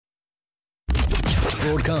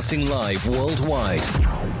Broadcasting live worldwide.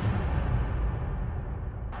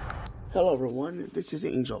 Hello everyone, this is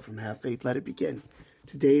Angel from Have Faith, Let It Begin.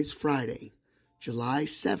 Today is Friday, July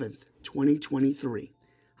 7th, 2023.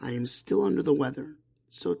 I am still under the weather,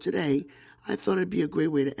 so today I thought it'd be a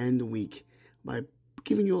great way to end the week by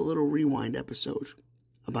giving you a little rewind episode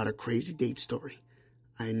about a crazy date story.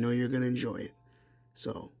 I know you're going to enjoy it.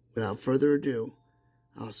 So, without further ado,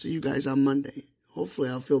 I'll see you guys on Monday. Hopefully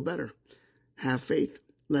I'll feel better. Have Faith,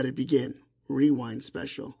 Let It Begin, Rewind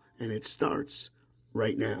Special, and it starts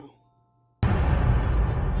right now.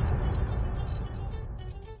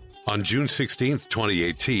 On June 16th,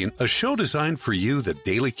 2018, a show designed for you, the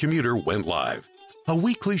Daily Commuter, went live. A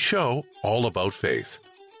weekly show all about faith.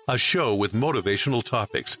 A show with motivational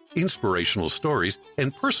topics, inspirational stories,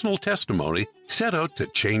 and personal testimony set out to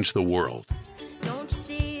change the world. Don't you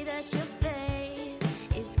see that your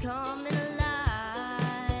faith is coming alive?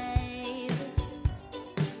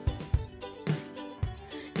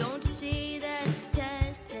 Don't you see that it's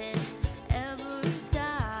tested every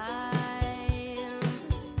time?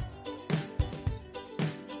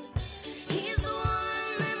 He's the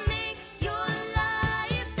one that makes your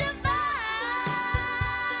life divine.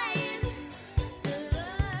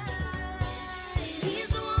 He's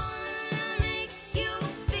the one that makes you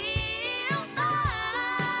feel fine.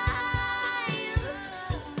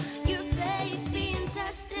 Your faith being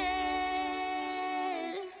tested.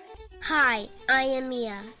 Hi, I am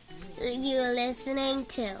Mia. You're listening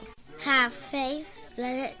to Have Faith,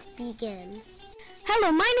 Let It Begin.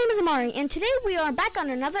 Hello, my name is Amari, and today we are back on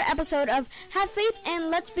another episode of Have Faith and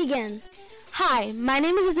Let's Begin. Hi, my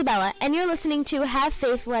name is Isabella, and you're listening to Have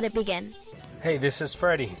Faith, Let It Begin. Hey, this is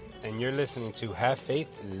Freddie, and you're listening to Have Faith,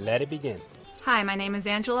 Let It Begin. Hi, my name is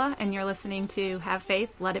Angela, and you're listening to Have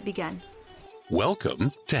Faith, Let It Begin.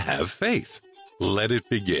 Welcome to Have Faith. Let it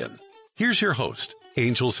begin. Here's your host,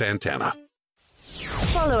 Angel Santana.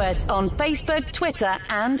 Follow us on Facebook, Twitter,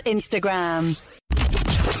 and Instagram.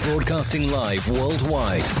 Broadcasting live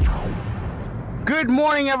worldwide. Good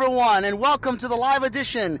morning, everyone, and welcome to the live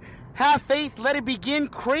edition. Have Faith, Let It Begin,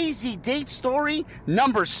 Crazy Date Story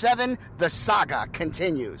number 7, The Saga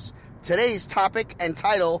continues. Today's topic and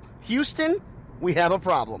title, Houston, we have a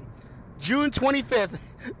problem. June 25th,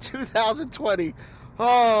 2020.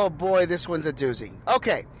 Oh boy, this one's a doozy.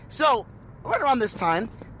 Okay, so right around this time,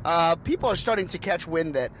 people are starting to catch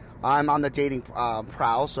wind that I'm on the dating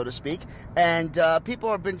prowl, so to speak, and people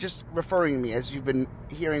have been just referring to me, as you've been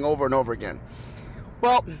hearing over and over again.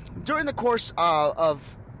 Well, during the course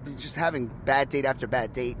of just having bad date after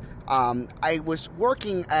bad date, I was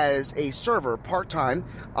working as a server part-time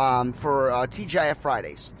for TGIF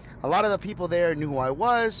Fridays. A lot of the people there knew who I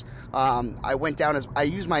was. I went down as, I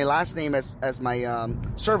used my last name as my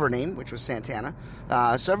server name, which was Santana,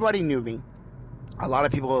 so everybody knew me. A lot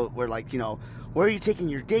of people were like, you know, where are you taking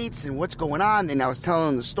your dates and what's going on? And I was telling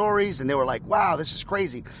them the stories, and they were like, wow, this is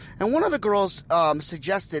crazy. And one of the girls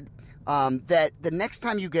suggested that the next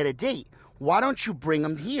time you get a date, why don't you bring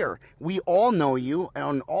them here? We all know you,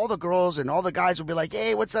 and all the girls and all the guys will be like,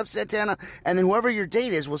 hey, what's up, Santana? And then whoever your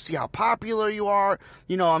date is, we'll see how popular you are.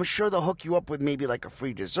 You know, I'm sure they'll hook you up with maybe like a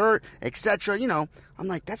free dessert, etc. You know, I'm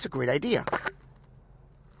like, that's a great idea.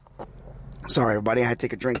 Sorry, everybody, I had to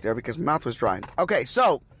take a drink there because my mouth was dry. Okay,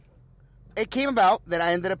 so it came about that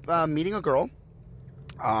I ended up meeting a girl,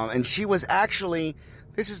 and she was actually,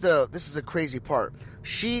 this is a crazy part.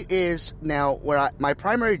 She is now where my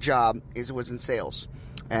primary job was in sales,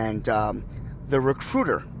 and the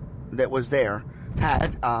recruiter that was there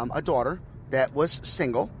had a daughter that was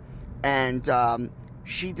single, and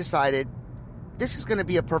she decided this is going to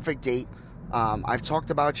be a perfect date. I've talked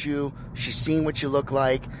about you. She's seen what you look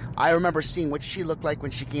like. I remember seeing what she looked like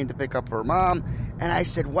when she came to pick up her mom. And I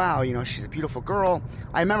said, wow, you know, she's a beautiful girl.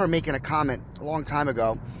 I remember making a comment a long time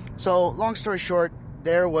ago. So long story short,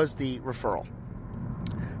 there was the referral.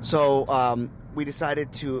 So we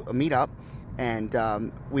decided to meet up.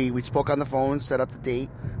 And we spoke on the phone, set up the date.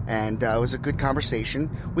 And it was a good conversation.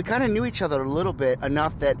 We kind of knew each other a little bit,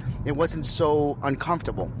 enough that it wasn't so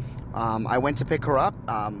uncomfortable. I went to pick her up.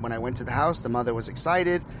 When I went to the house, the mother was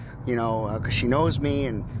excited, you know, because she knows me.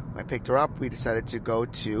 And when I picked her up, we decided to go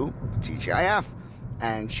to TGIF.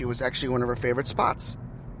 And she was actually one of her favorite spots.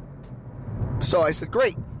 So I said,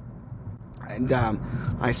 great. And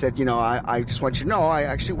I said, you know, I just want you to know, I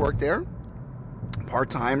actually work there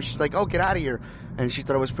part-time. She's like, oh, get out of here. And she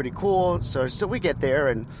thought it was pretty cool. So we get there,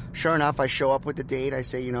 and sure enough, I show up with the date. I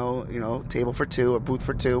say, you know, table for two or booth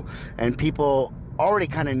for two. And people already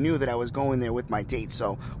kind of knew that I was going there with my date.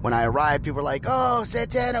 So when I arrived, people were like, "Oh,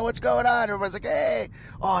 Santana, what's going on?" Everybody's like, "Hey,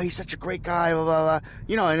 oh, he's such a great guy," blah, blah, blah.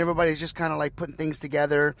 You know, and everybody's just kind of like putting things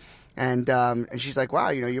together. And she's like, "Wow,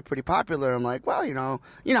 you know, you're pretty popular." I'm like, "Well, you know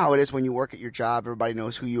how it is when you work at your job. Everybody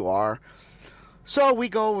knows who you are." So we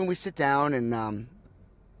go and we sit down, and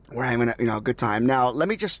we're having a good time. Now, let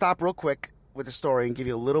me just stop real quick with the story and give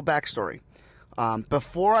you a little backstory.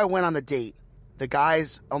 Before I went on the date, the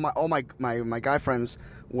guys, all my guy friends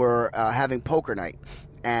were having poker night,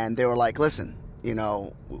 and they were like, "Listen, you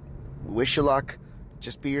know, wish you luck.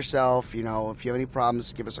 Just be yourself. You know, if you have any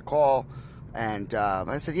problems, give us a call." And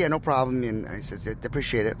I said, "Yeah, no problem." And I said, "I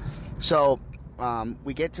appreciate it." So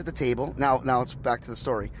we get to the table. Now it's back to the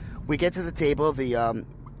story. We get to the table.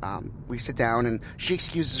 We sit down, and she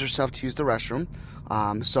excuses herself to use the restroom.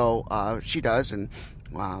 So she does, and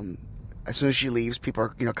as soon as she leaves, people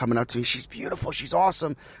are coming up to me. "She's beautiful. She's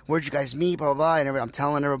awesome. Where'd you guys meet?" Blah blah blah. And I'm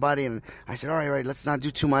telling everybody, and I said, "All right, let's not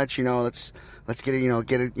do too much. Let's get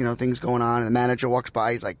it, things going on." And the manager walks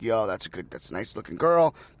by. He's like, "Yo, that's a nice looking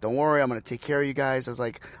girl. Don't worry, I'm gonna take care of you guys." I was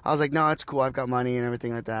like, "No, it's cool. I've got money and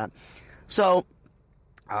everything like that." So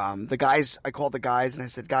I called the guys and I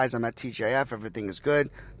said, "Guys, I'm at TJF. Everything is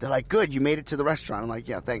good." They're like, "Good. You made it to the restaurant." I'm like,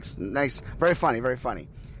 "Yeah, thanks. Nice. Very funny. Very funny."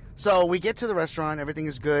 So we get to the restaurant. Everything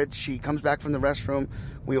is good. She comes back from the restroom.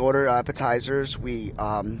 We order appetizers. We're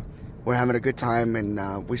having a good time,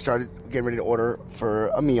 and we started getting ready to order for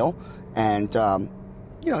a meal. And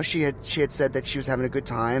she had said that she was having a good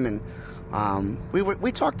time, and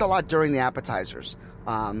we talked a lot during the appetizers,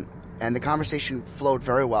 and the conversation flowed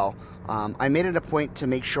very well. I made it a point to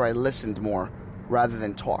make sure I listened more rather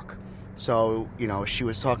than talk. So she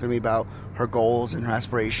was talking to me about her goals and her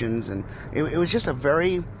aspirations, and it was just a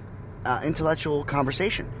very intellectual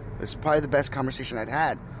conversation. It was probably the best conversation I'd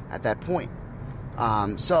had at that point.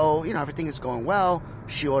 So everything is going well.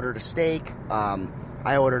 She ordered a steak.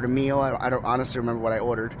 I ordered a meal. I don't honestly remember what I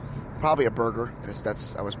ordered. Probably a burger,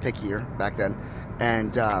 because I was pickier back then.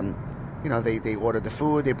 And they ordered the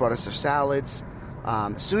food. They brought us their salads.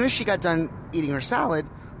 As soon as she got done eating her salad,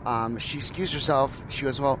 she excused herself. She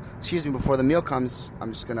goes, "Well, excuse me, before the meal comes,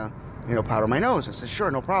 I'm just gonna powder my nose." I said, "Sure,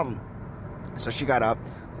 no problem." So she got up,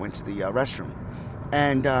 went to the restroom,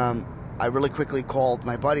 and I really quickly called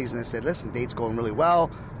my buddies and I said, "Listen, date's going really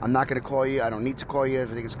well. I'm not going to call you. I don't need to call you.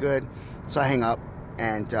 Everything is good." So I hang up,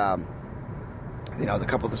 and the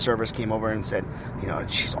couple of the servers came over and said,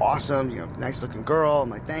 "She's awesome. Nice looking girl."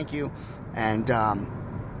 I'm like, "Thank you." And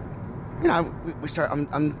we start.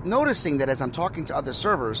 I'm noticing that as I'm talking to other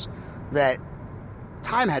servers, that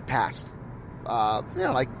time had passed.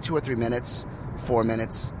 Like 2 or 3 minutes, 4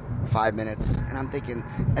 minutes, 5 minutes, and I'm thinking,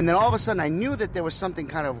 and then all of a sudden I knew that there was something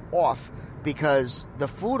kind of off because the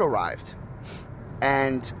food arrived,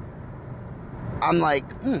 and I'm like,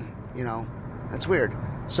 that's weird.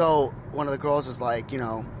 So one of the girls is like,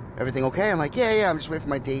 "Everything okay?" I'm like, yeah, I'm just waiting for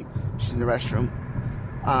my date. She's in the restroom.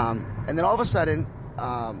 And then all of a sudden,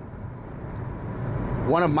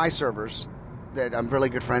 one of my servers that I'm really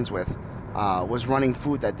good friends with was running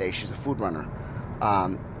food that day. She's a food runner.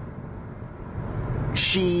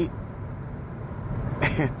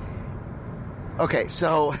 Okay,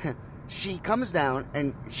 so she comes down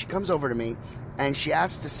and she comes over to me and she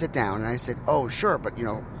asks to sit down, and I said, "Oh, sure, but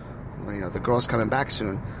the girl's coming back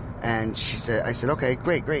soon." And I said, "Okay,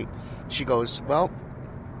 great." She goes, "Well,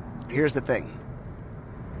 here's the thing."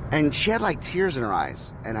 And she had like tears in her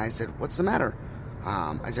eyes, and I said, "What's the matter?"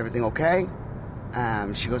 Is everything okay?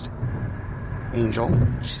 She goes, "Angel,"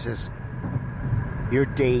 she says, "your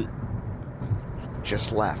date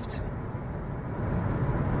just left."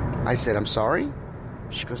 I said, "I'm sorry?"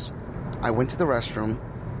 She goes, "I went to the restroom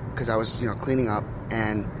because I was, cleaning up,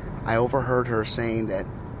 and I overheard her saying that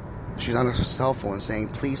she was on her cell phone saying,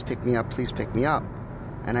 'Please pick me up, please pick me up.'"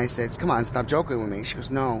 And I said, "Come on, stop joking with me." She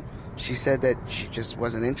goes, "No, she said that she just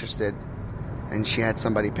wasn't interested and she had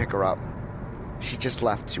somebody pick her up. She just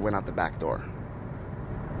left. She went out the back door."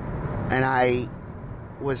 And I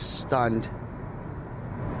was stunned.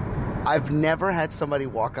 I've never had somebody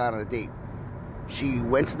walk out on a date. She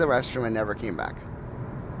went to the restroom and never came back.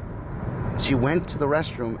 She went to the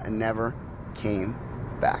restroom and never came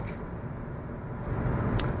back.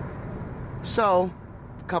 So,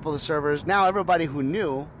 a couple of servers. Now everybody who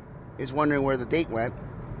knew is wondering where the date went.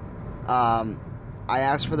 I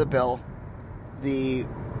asked for the bill. The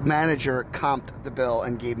manager comped the bill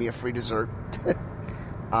and gave me a free dessert.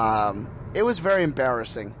 It was very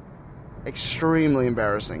embarrassing. Extremely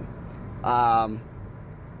embarrassing.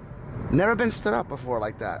 Never been stood up before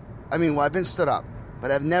like that. I mean, I've been stood up, but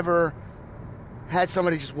I've never had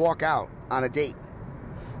somebody just walk out on a date.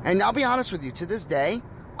 And I'll be honest with you, to this day,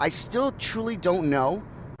 I still truly don't know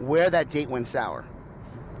where that date went sour.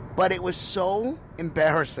 But it was so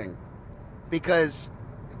embarrassing because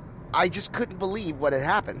I just couldn't believe what had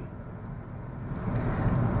happened.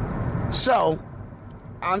 So,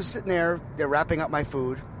 I'm sitting there, they're wrapping up my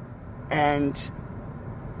food, and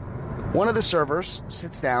one of the servers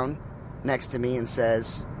sits down next to me and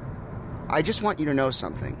says, I just want you to know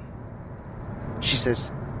something. She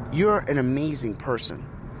says, you're an amazing person.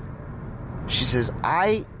 She says,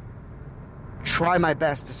 I try my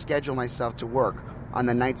best to schedule myself to work on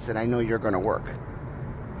the nights that I know you're going to work.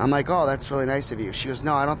 I'm like, oh, that's really nice of you. She goes,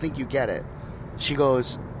 no, I don't think you get it. She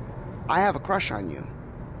goes, I have a crush on you.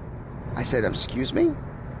 I said, excuse me?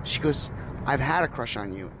 She goes, I've had a crush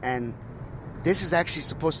on you, and this is actually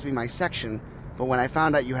supposed to be my section, but when I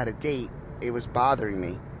found out you had a date, it was bothering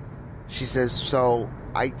me. She says, so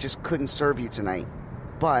I just couldn't serve you tonight,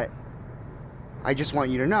 but I just want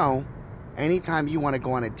you to know, anytime you want to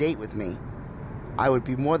go on a date with me, I would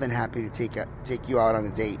be more than happy to take you out on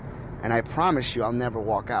a date, and I promise you I'll never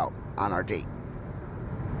walk out on our date.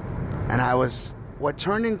 And I was, what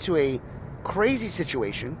turned into a crazy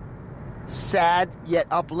situation, sad yet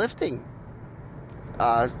uplifting.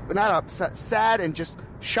 Sad and just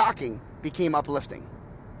shocking became uplifting.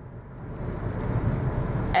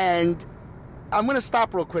 And I'm going to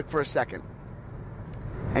stop real quick for a second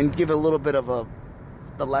and give a little bit of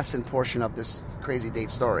the lesson portion of this crazy date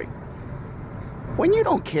story. When you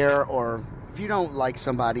don't care, or if you don't like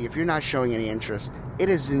somebody, if you're not showing any interest, it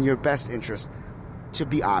is in your best interest to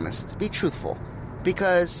be honest, be truthful,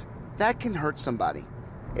 because that can hurt somebody.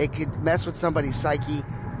 It could mess with somebody's psyche.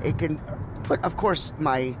 It can put, of course,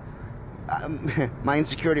 my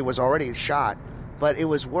insecurity was already shot, but it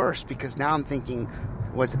was worse because now I'm thinking,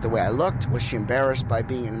 was it the way I looked? Was she embarrassed by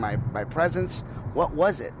being in my presence? What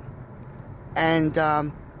was it? And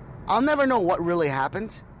I'll never know what really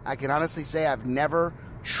happened. I can honestly say I've never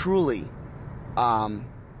truly found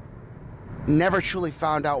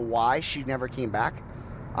out why she never came back.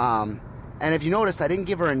 And if you noticed, I didn't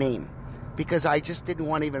give her a name because I just didn't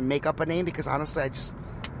want to even make up a name, because honestly,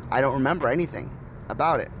 I don't remember anything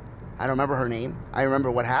about it. I don't remember her name. I remember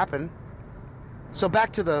what happened. So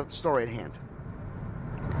back to the story at hand.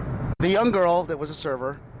 The young girl that was a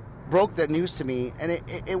server broke that news to me, and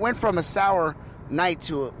it went from a sour night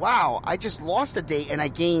to, wow, I just lost a date and I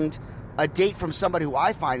gained a date from somebody who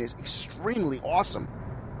I find is extremely awesome.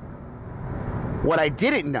 What I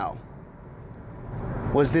didn't know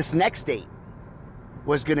was this next date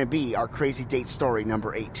was going to be our crazy date story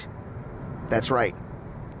number 8. That's right.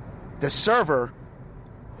 The server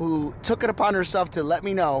who took it upon herself to let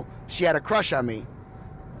me know she had a crush on me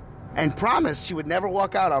and promised she would never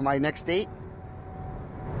walk out on my next date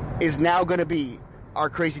is now going to be our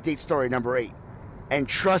crazy date story number 8. And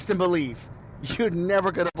trust and believe, you're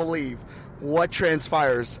never going to believe what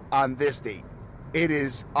transpires on this date. It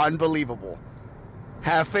is unbelievable.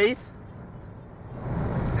 Have faith.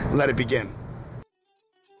 Let it begin.